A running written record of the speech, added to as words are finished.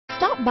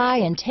Stop by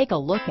and take a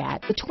look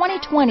at the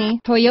 2020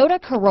 Toyota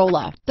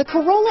Corolla. The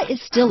Corolla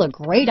is still a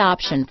great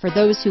option for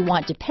those who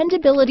want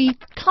dependability,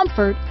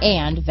 comfort,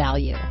 and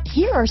value.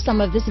 Here are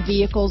some of this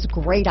vehicle's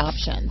great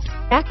options: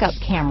 backup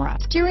camera,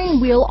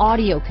 steering wheel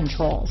audio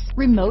controls,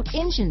 remote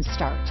engine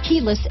start,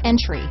 keyless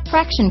entry,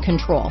 traction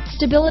control,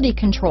 stability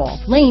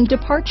control, lane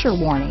departure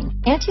warning,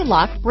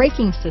 anti-lock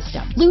braking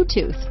system,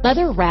 Bluetooth,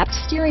 leather-wrapped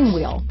steering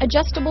wheel,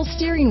 adjustable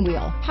steering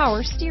wheel,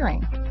 power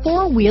steering,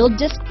 four-wheel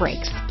disc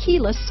brakes,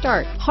 keyless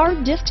start, hard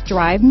disk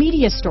drive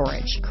media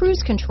storage,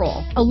 cruise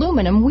control,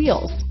 aluminum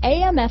wheels,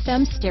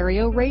 AM/FM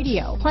stereo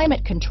radio,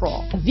 climate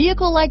control. A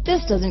vehicle like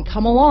this doesn't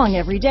come along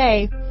every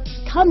day.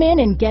 Come in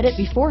and get it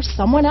before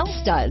someone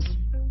else does.